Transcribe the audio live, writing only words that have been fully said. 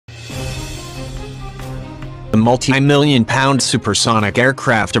The multi-million-pound supersonic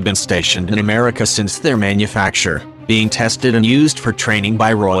aircraft have been stationed in America since their manufacture, being tested and used for training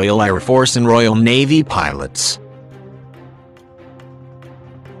by Royal Air Force and Royal Navy pilots.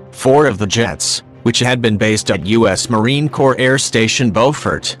 4 of the jets, which had been based at U.S. Marine Corps Air Station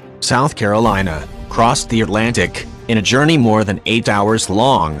Beaufort, South Carolina, crossed the Atlantic, in a journey more than 8 hours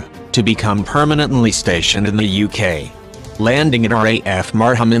long, to become permanently stationed in the UK. Landing at RAF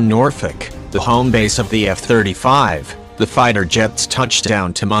Marham in Norfolk, the home base of the F-35, the fighter jets touched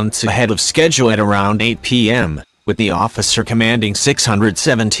down 2 months ahead of schedule at around 8 p.m., with the officer commanding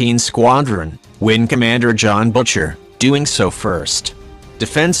 617 Squadron, Wing Commander John Butcher, doing so first.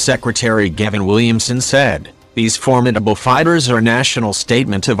 Defense Secretary Gavin Williamson said, "These formidable fighters are a national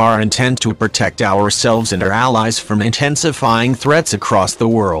statement of our intent to protect ourselves and our allies from intensifying threats across the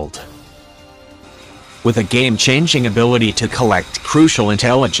world." With a game-changing ability to collect crucial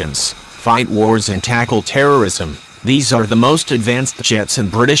intelligence, fight wars and tackle terrorism, these are the most advanced jets in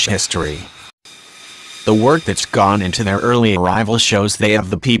British history. The work that's gone into their early arrival shows they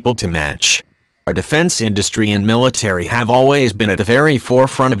have the people to match. Our defense industry and military have always been at the very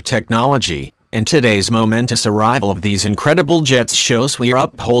forefront of technology, and today's momentous arrival of these incredible jets shows we are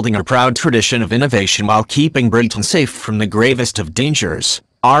upholding a proud tradition of innovation while keeping Britain safe from the gravest of dangers.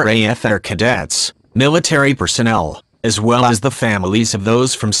 RAF Air Cadets, military personnel, as well as the families of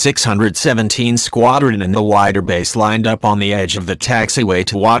those from 617 Squadron and the wider base lined up on the edge of the taxiway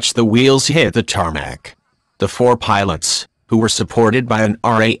to watch the wheels hit the tarmac. The 4 pilots, who were supported by an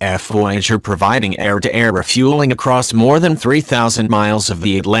RAF Voyager providing air-to-air refueling across more than 3,000 miles of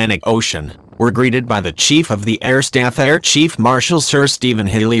the Atlantic Ocean, were greeted by the Chief of the Air Staff Air Chief Marshal Sir Stephen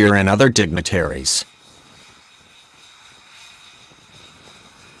Hillier and other dignitaries.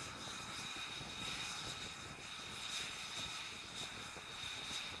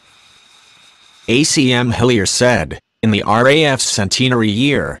 ACM Hillier said, "In the RAF's centenary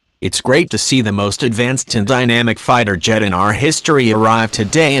year, it's great to see the most advanced and dynamic fighter jet in our history arrive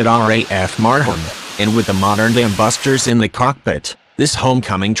today at RAF Marham, and with the modern dam-busters in the cockpit, this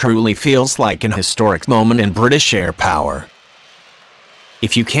homecoming truly feels like an historic moment in British air power.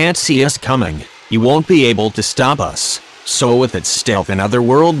 If you can't see us coming, you won't be able to stop us." So with its stealth and other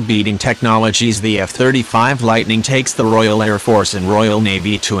world-beating technologies, the F-35 Lightning takes the Royal Air Force and Royal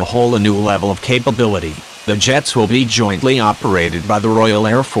Navy to a whole new level of capability. The jets will be jointly operated by the Royal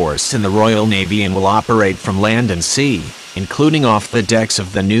Air Force and the Royal Navy and will operate from land and sea, including off the decks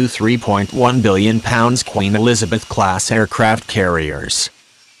of the new £3.1 billion Queen Elizabeth-class aircraft carriers.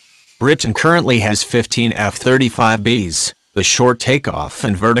 Britain currently has 15 F-35Bs, the short takeoff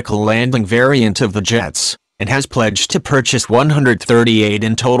and vertical landing variant of the jets, and has pledged to purchase 138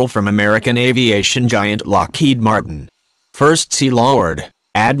 in total from American aviation giant Lockheed Martin. First Sea Lord,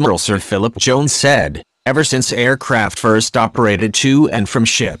 Admiral Sir Philip Jones said, "Ever since aircraft first operated to and from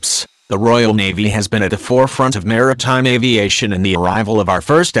ships, the Royal Navy has been at the forefront of maritime aviation, and the arrival of our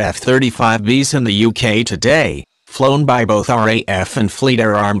first F-35Bs in the UK today, flown by both RAF and Fleet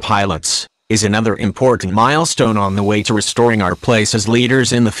Air Arm pilots, is another important milestone on the way to restoring our place as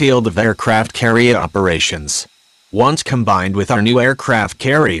leaders in the field of aircraft carrier operations." Once combined with our new aircraft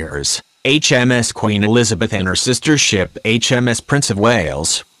carriers, HMS Queen Elizabeth and her sister ship HMS Prince of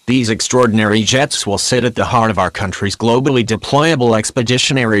Wales, these extraordinary jets will sit at the heart of our country's globally deployable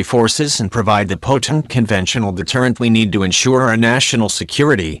expeditionary forces and provide the potent conventional deterrent we need to ensure our national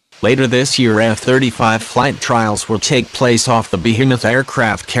security. Later this year, F-35 flight trials will take place off the behemoth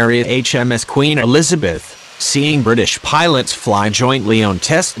aircraft carrier HMS Queen Elizabeth, seeing British pilots fly jointly on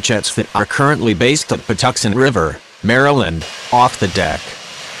test jets that are currently based at Patuxent River, Maryland, off the deck.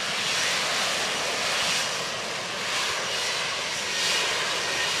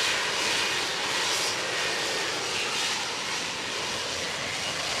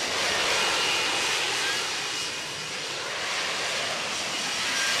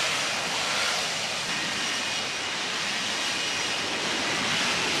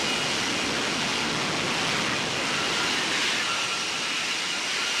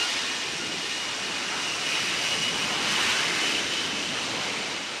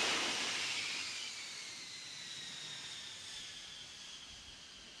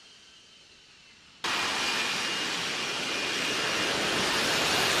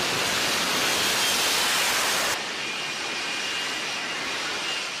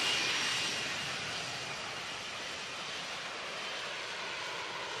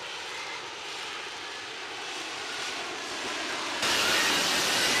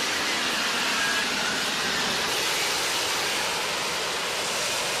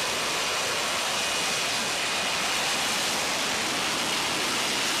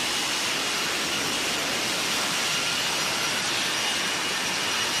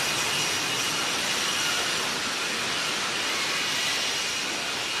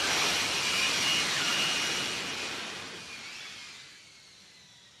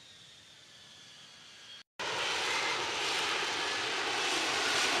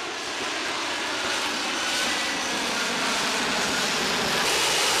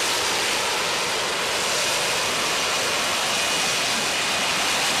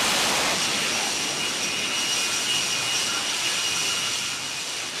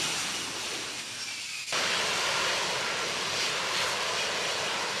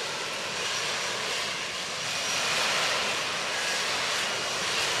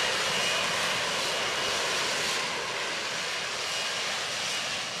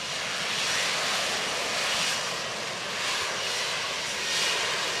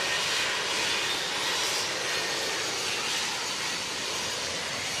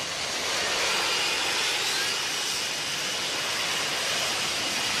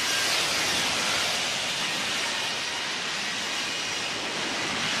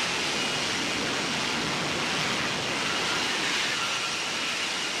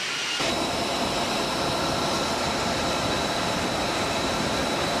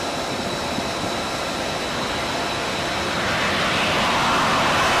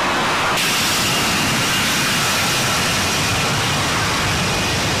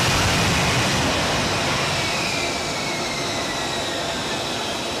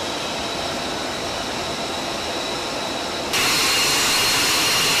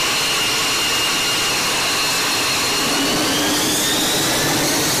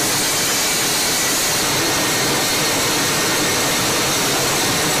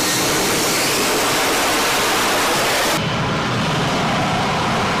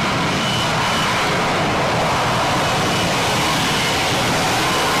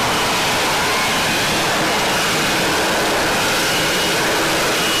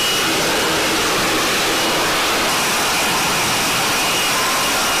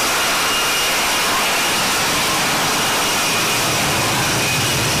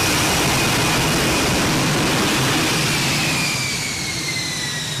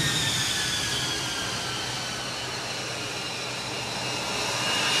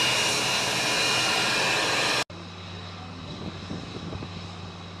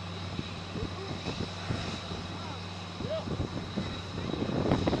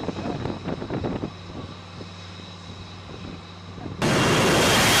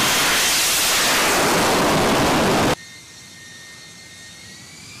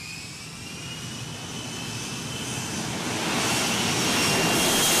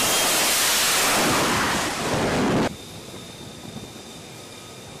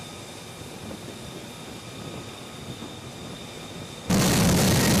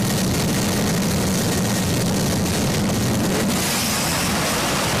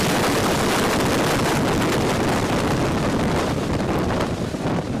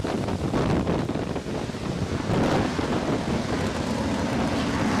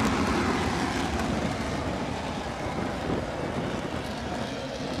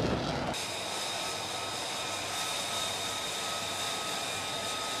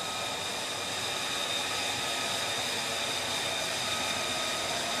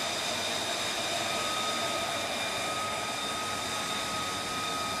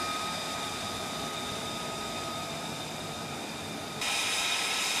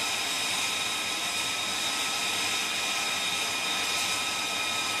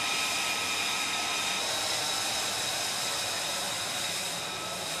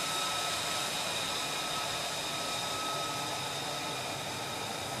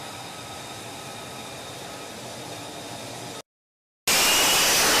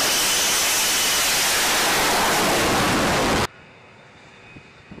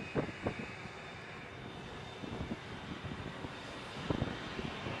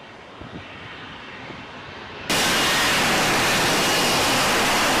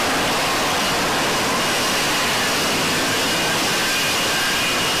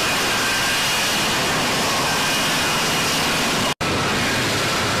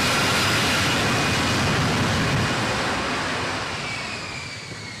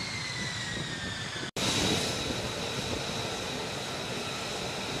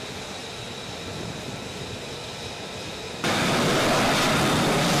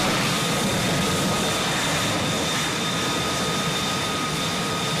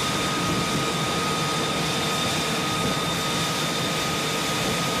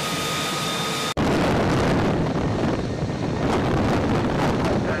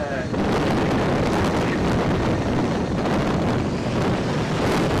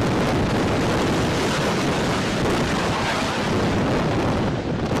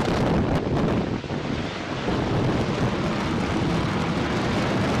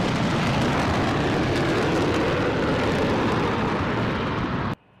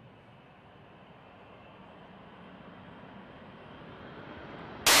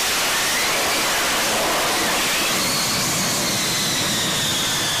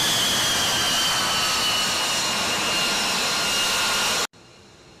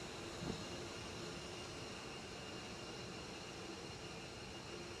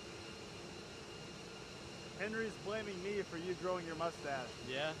 Henry's blaming me for you growing your mustache.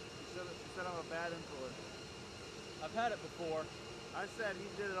 Yeah? He said I'm a bad influence. I've had it before. I said he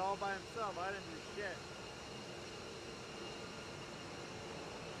did it all by himself. I didn't do shit.